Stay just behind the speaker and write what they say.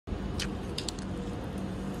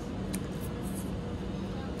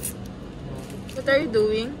What are you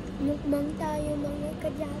doing? Mukbang tayo mga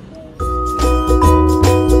kadyate.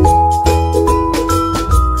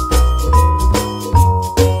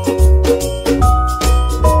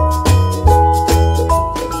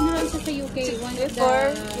 Before,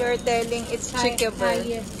 you're telling it's chickeber.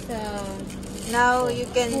 Now you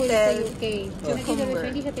can tell cucumber.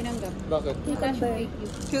 Hindi siya tinanggap. Bakit?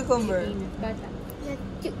 Cucumber. Bata.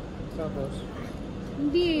 Tapos?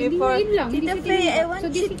 Hindi, Before, yun lang. Tita Faye, I want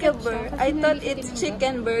chickeber. I thought it's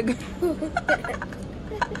chicken burger.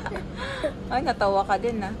 Ay, natawa ka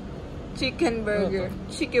din ah. Chicken burger.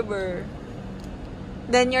 Chickeber.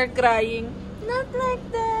 Then you're crying. Not like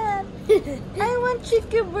that. I want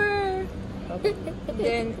chickeber.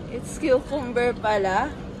 Then, it's cucumber pala.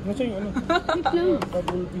 Nasa yung ano?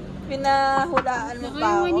 Pinahulaan mo pa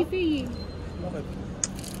ako. Nakayawan ni Faye. Bakit?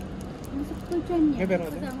 Masakto dyan niya. May pero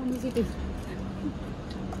ano? Kasama mo si Faye.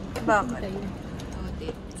 Bakit?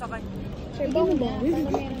 Saka Chibongbo.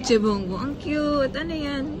 Chibongbo. Ang cute. Ano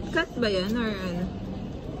yan? Cut ba yan? Or ano?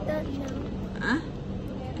 Don't know. Ah?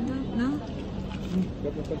 I don't know.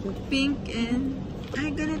 Pink and...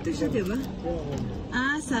 Ay, ganito siya, diba?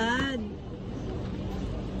 Ah, sad.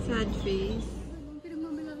 Sad face. Pero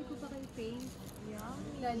mamalaki ko pa kay Faye.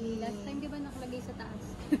 Last time di ba nakalagay sa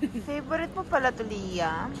taas? Favorite mo pala to,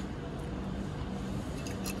 Liam?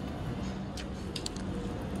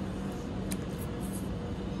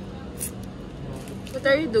 What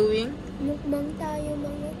are you doing? Mukbang tayo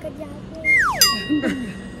mga kadyate.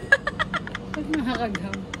 Pag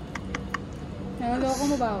nakakagam. Naloko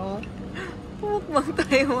mo ba ako? Mukbang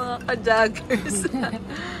tayo mga ka-joggers.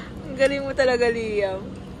 Ang galing mo talaga, Liam.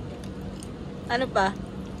 Ano pa?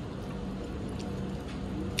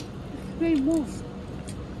 Spray mo.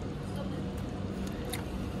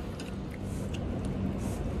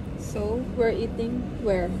 So, we're eating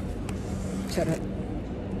where? Charot.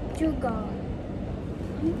 Sugar.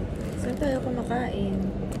 Saan tayo kumakain?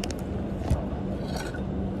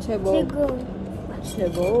 Chebog. Sigong.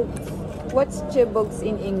 Chebog. What's chebogs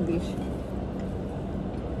in English?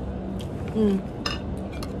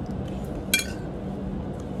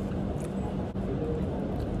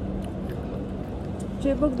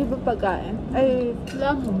 Chebog, di ba pagkain? Ay,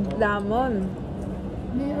 Lamon. lamon.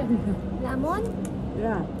 Meron. Lamon?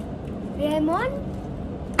 Yeah. Lemon?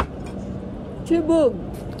 Chebog.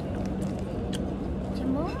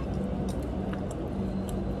 Lemon?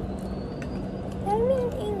 Tell me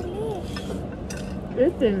in English.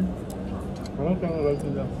 Eating. Parang tangal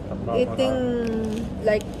sila. Eating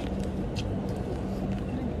like...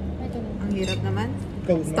 Ito na. Ang hirap naman.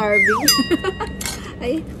 Ikaw na. Starving.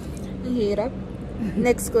 Ay, ang hirap.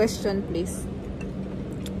 Next question, please.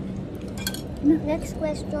 Next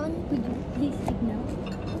question. Could you please sit now?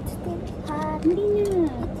 It's still hot. Hindi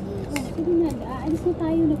na. Oh, sige na. Aalis na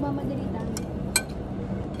tayo. Nagmamadali tayo.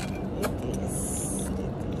 It is.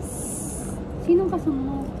 Sinong kasama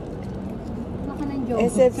mo? Baka ng jowa.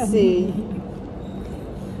 SFC.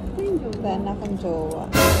 Ano yung jowa? Wala na akong jowa.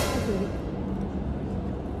 Sorry.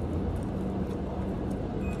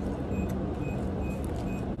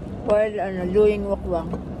 Well, ano, doing mukbang.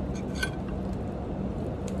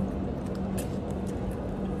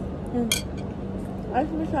 Ask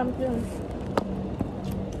me something.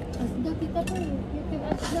 Ask the tita ko. You can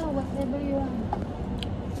ask daw whatever you want.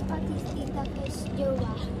 What is Tita Kay's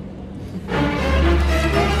jowa?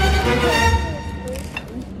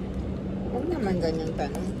 Huwag naman ganyang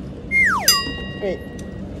tanong. Wait.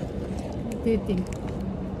 Dating.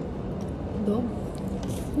 Dog?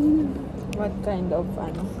 What kind of,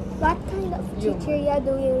 ano? What kind of chichirya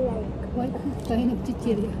do you like? What kind of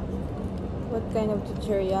chichirya? What kind of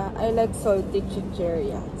chichirya? I like salty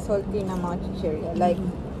chichirya. Salty na mga chichirya. Like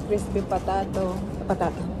crispy potato.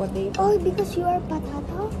 Potato. Oh, because you are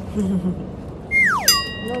potato?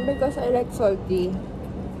 No, because I like salty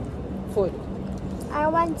food. I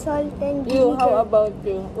want salt and vinegar. You, how about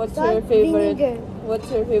you? What's Salt, your favorite? vinegar. What's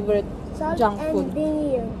your favorite Salt junk and food?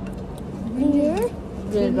 vinegar. Vinegar?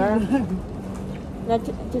 Vinegar. Na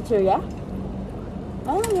chichirya?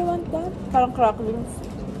 Oh, you want that? Parang cracklings.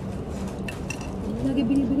 Lagi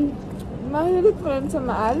binibili. Mahilig mo rin sa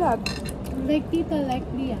maalat. Like tita, like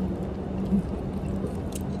Liam.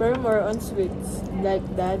 Pero more on sweets. Like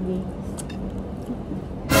daddy.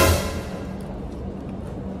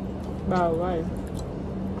 Bawal.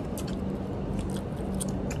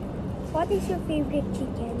 What is your favorite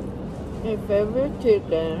chicken? My favorite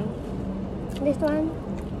chicken? This one?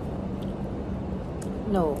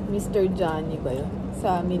 No, Mr. Johnny ba yun?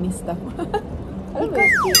 Sa minister.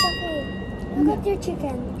 Because Tita Kay, look at your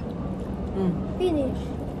chicken. Finish.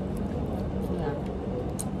 Yeah.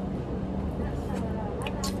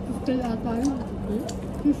 Still ata yun.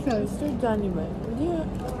 Crystal. Mr. Johnny ba? Hindi.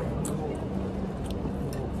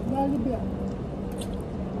 Jollibee.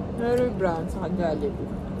 Mary Brown sa Jollibee.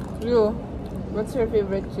 You, what's your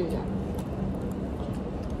favorite chili?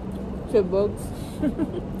 Chibogs?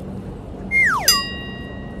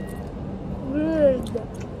 Good.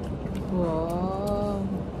 Wow.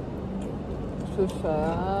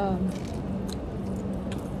 Susan.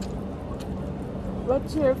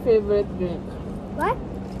 What's your favorite drink? What?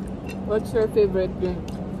 What's your favorite drink?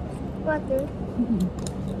 Water.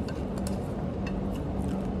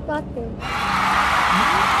 Water.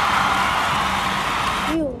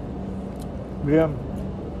 You. Graham,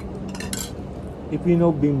 if you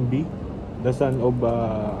know Bimbi, the son of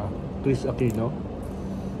Chris Aquino,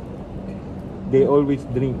 they always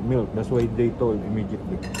drink milk. That's why they told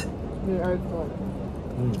immediately. They are called.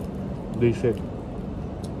 They said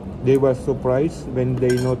they were surprised when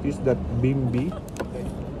they noticed that Bimbi.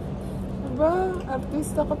 Diba?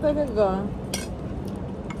 Artista ka talaga.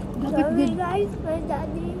 Sorry guys, my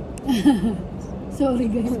daddy. Sorry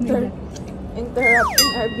guys.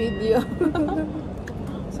 Interrupting our video.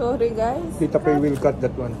 Sorry guys. Tita Pei will cut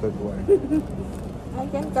that one to one. I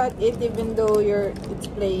can cut it even though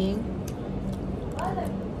it's playing.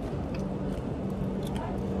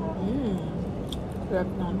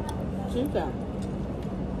 Sarap na. Chica.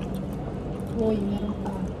 Hoy, meron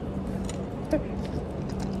pa.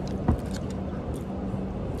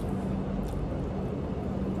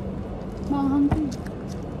 Mahang ko.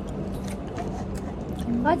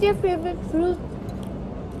 What's your favorite fruit?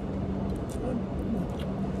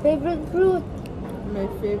 Favorite fruit? My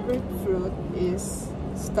favorite fruit is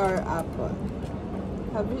star apple.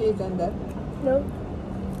 Have you eaten that? No.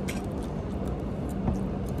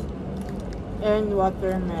 And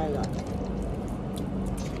watermelon.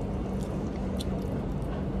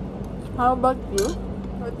 How about you?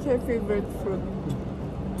 What's your favorite fruit?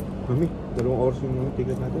 Mami, 2 oras yung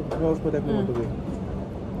ticket natin. 2 oras pa tayo pumunta doon.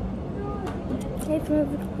 My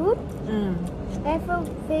favorite fruit? My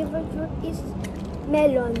favorite fruit is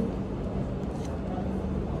melon.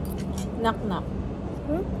 Knock knock.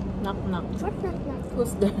 Hmm? Knock knock. What's that like?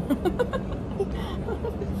 Who's there?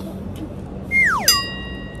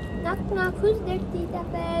 Knock knock. Who's there, Tita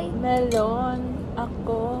Pei? Melon.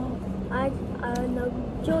 Ako.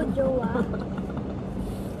 Nag-jojowa.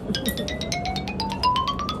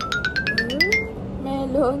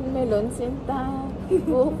 Melon. Melon sinta.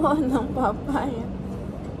 Buko ng papaya.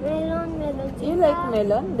 Melon, You like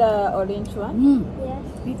melon? The orange one? Yes.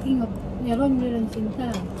 Speaking of meron sinta.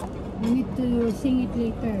 You need to sing it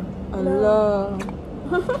later. Allah.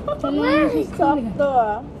 Sakto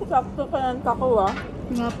ah. Sakto ka ng tako ah.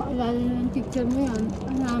 Pinapaalala na ng teacher mo yan.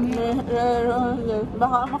 Ang namin. Meron.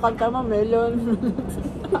 Baka makanta mo melon.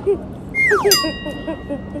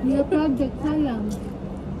 Hindi na project, sayang.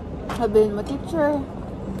 Sabihin mo, teacher.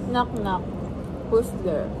 Knock knock. Who's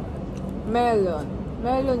there? Melon.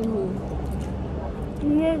 Melon who?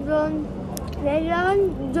 Melon,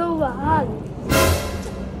 jowahan.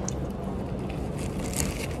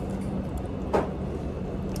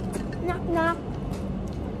 Knock knock.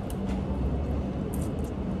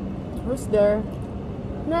 Who's there?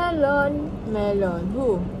 Melon. Melon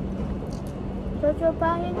who?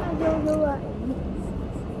 Tatrapahin na jojowain.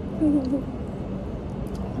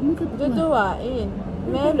 Ano ka ito? Duduwain.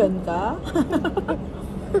 Melon ka?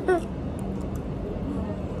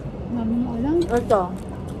 Mami mo alam? Ito.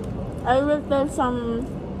 I will tell some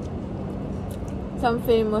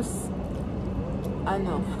famous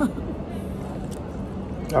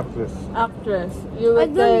actress. You will I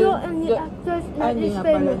don't tell know any actors that hindi is nga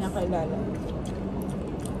pala famous. niya kilala.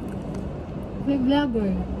 May vlogger.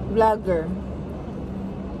 Vlogger.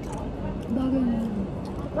 Vlogger na.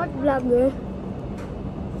 What vlogger?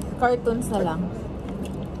 Cartoons na lang.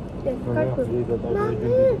 Yes, cartoon.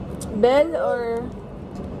 Mami! Belle or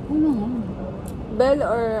Ano nga? Belle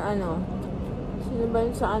or Sino ba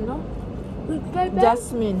yun sa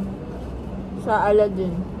Jasmine. Sa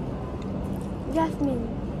Aladdin. Jasmine.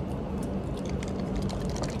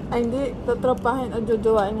 Ay, hindi. Tatropahin o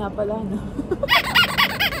jojowain nga pala, no?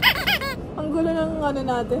 Ang gulo ng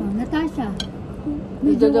natin. Oh, Natasha.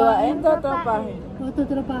 Jojowain, tatropahin. O,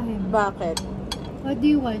 tutrapahin. Bakit? What do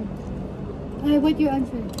you want? Ay, what your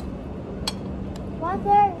answer?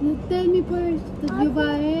 Water. You tell me first.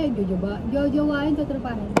 Tutrapahin. Jojowain,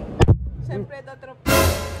 tutrapahin. Siyempre,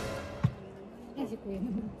 tatropahin. Ay, si Kuya.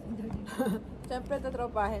 Siyempre,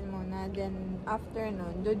 tatropahin muna. Then, after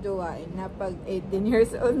nun, jojowain na pag 18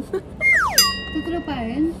 years old.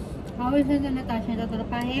 Tutrapahin? How is it na Natasha?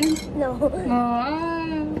 Tutrapahin? No.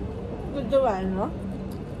 Ah. Jojowain mo?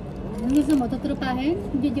 Ang gusto mo, tutrupahin?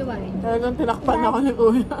 Hindi jawain. Talagang tinakpan ako ni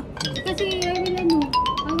Kuya. Kasi I will ano,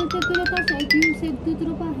 I will tell to Natasha if you said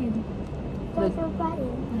tutrupahin. Tutupain.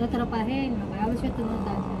 Tutrupahin. Okay, I will say to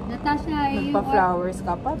Natasha. Natasha, you Nagpa-flowers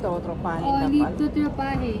ka pa, trotropahin ka only pa.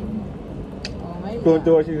 tutrupahin. Oh my God.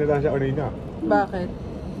 Tuwan-tuwa si Natasha kanina. Bakit?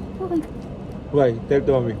 Bakit? Why? Tell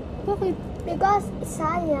to mommy. Bakit? Because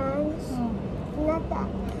science, Oh. not the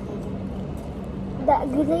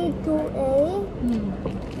grade 2A, Hmm.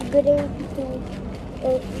 grade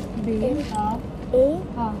 2A, B. Ah. A,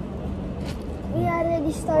 Ah. we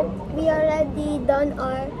already done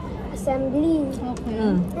our assembly.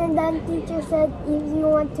 Okay. And then teacher said if you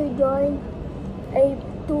want to join a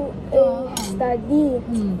 2A study.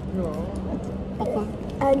 Hmm. Okay.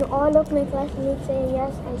 And all of my classmates say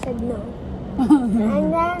yes, I said no.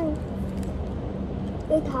 And then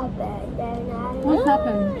it happened. And What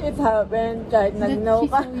happened? It happened kahit That nag-no she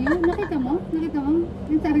ka. saw you? Nakita mo? Nakita mo?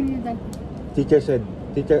 Yung sabi niya dad.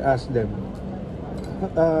 Teacher asked them,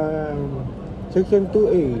 section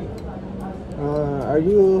 2A, are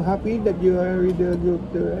you happy that you are with the group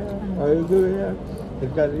 2A? Are you good? They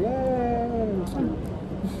said, yes.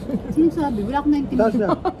 Sino sabi? Wala akong naintindihan. Tasha.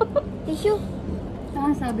 tissue.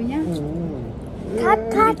 Ah, sabi niya? Cut,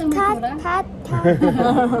 cut, Nakita mo cut, itsura? cut, cut.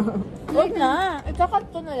 Huwag na. Ikakat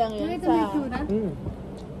ko na lang yun Nakita mo yung sa... itsura?